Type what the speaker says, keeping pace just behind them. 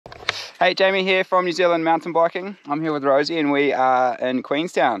Hey, Jamie here from New Zealand Mountain Biking. I'm here with Rosie and we are in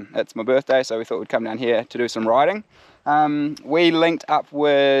Queenstown. It's my birthday, so we thought we'd come down here to do some riding. We linked up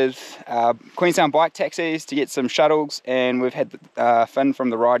with Queenstown bike taxis to get some shuttles, and we've had Finn from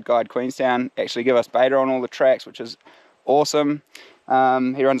the Ride Guide Queenstown actually give us beta on all the tracks, which is awesome. He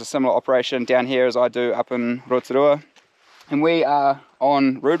runs a similar operation down here as I do up in Rotorua. And we are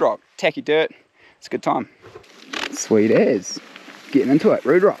on Rude Rock, tacky dirt. It's a good time. Sweet as. Getting into it,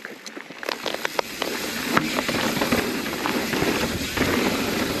 Rude Rock.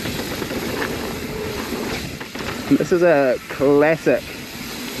 This is a classic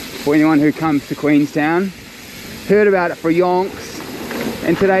for anyone who comes to Queenstown. Heard about it for yonks,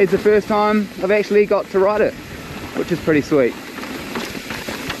 and today's the first time I've actually got to ride it, which is pretty sweet.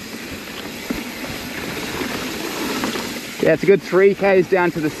 Yeah, it's a good 3 k's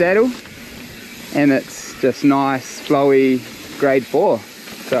down to the saddle, and it's just nice, flowy grade 4.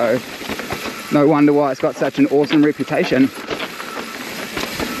 So no wonder why it's got such an awesome reputation.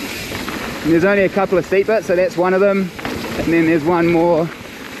 And there's only a couple of steep bits, so that's one of them, and then there's one more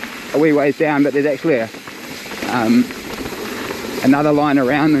a wee ways down, but there's actually another line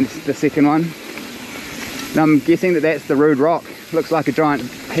around the second one. And I'm guessing that that's the Rude Rock. Looks like a giant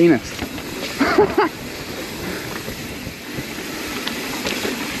penis.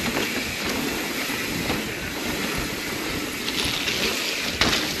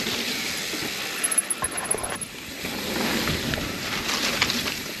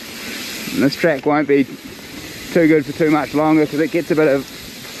 And this track won't be too good for too much longer because it gets a bit of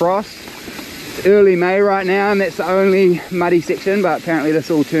frost. It's early May right now, and that's the only muddy section, but apparently this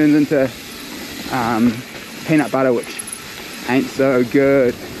all turns into peanut butter, which ain't so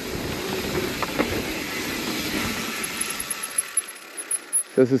good.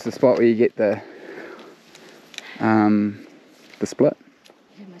 So this is the spot where you get the split.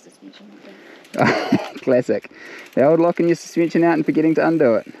 My suspension. Classic. The old locking your suspension out and forgetting to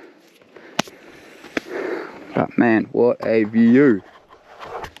undo it. But man, what a view.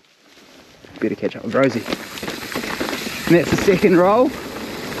 Better catch up with Rosie. And that's the second roll.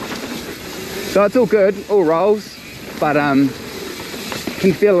 So it's all good, all rolls, but can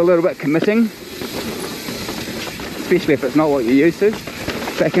feel a little bit committing, especially if it's not what you're used to.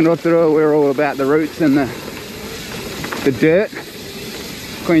 Back in Rotorua, we're all about the roots and the dirt.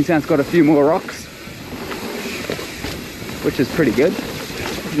 Queenstown's got a few more rocks, which is pretty good.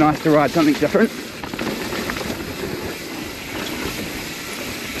 It's nice to ride something different.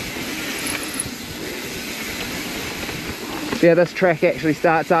 Yeah, this track actually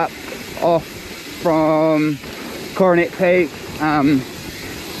starts up off from Coronet Peak.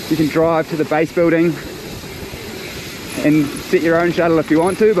 You can drive to the base building and set your own shuttle if you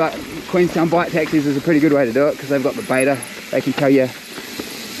want to, but Queenstown bike taxis is a pretty good way to do it because they've got the beta. They can tell you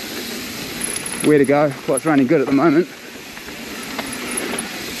where to go, what's running good at the moment.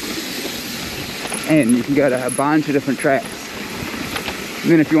 And you can go to a bunch of different tracks.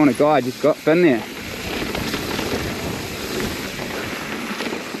 And then if you want a guide, you've got Finn there.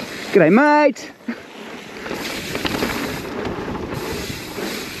 G'day mate!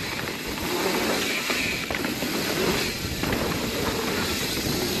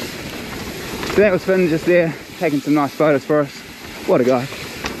 So that was Finn just there, taking some nice photos for us. What a guy.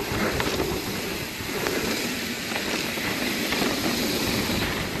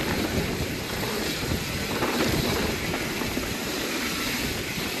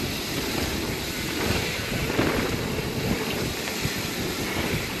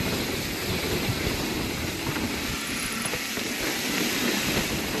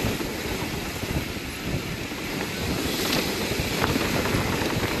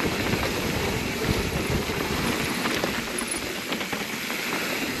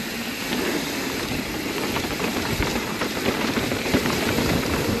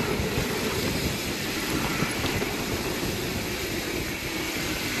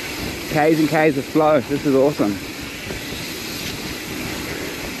 K's and K's of flow. This is awesome.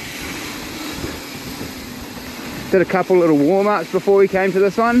 Did a couple little warm-ups before we came to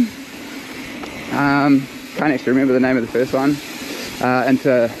this one. Can't actually remember the name of the first one.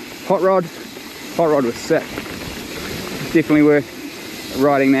 Into Hot Rod. Hot Rod was sick. It's definitely worth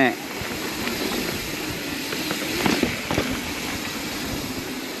riding that.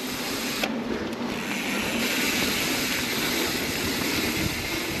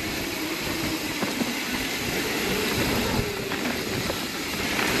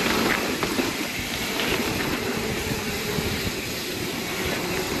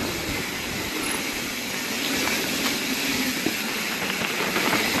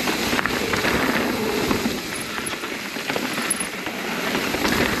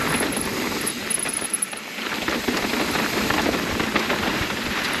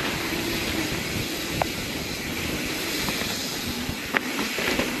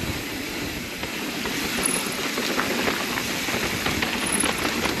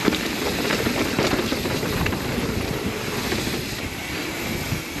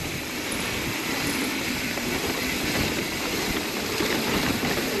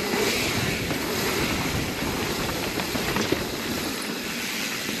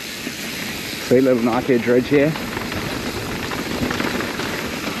 Sweet little knife edge ridge here.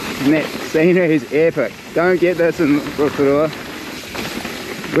 And that scenery is epic. Don't get this in Rotorua.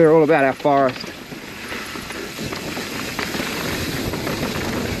 We're all about our forest.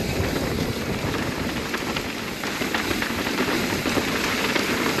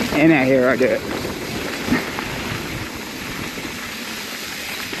 And our hero dirt.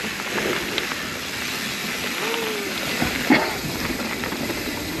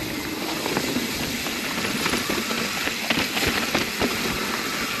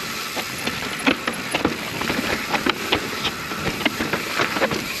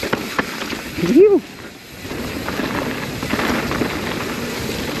 Phew.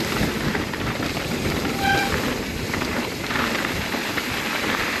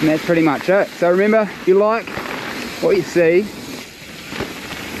 And that's pretty much it. So remember, if you like what you see,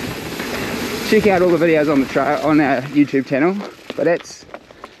 check out all the videos on the trail on our YouTube channel. But that's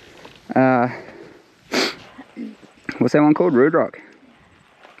what's that one called? Rude Rock.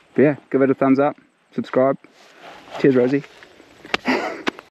 But yeah, give it a thumbs up, subscribe. Cheers, Rosie.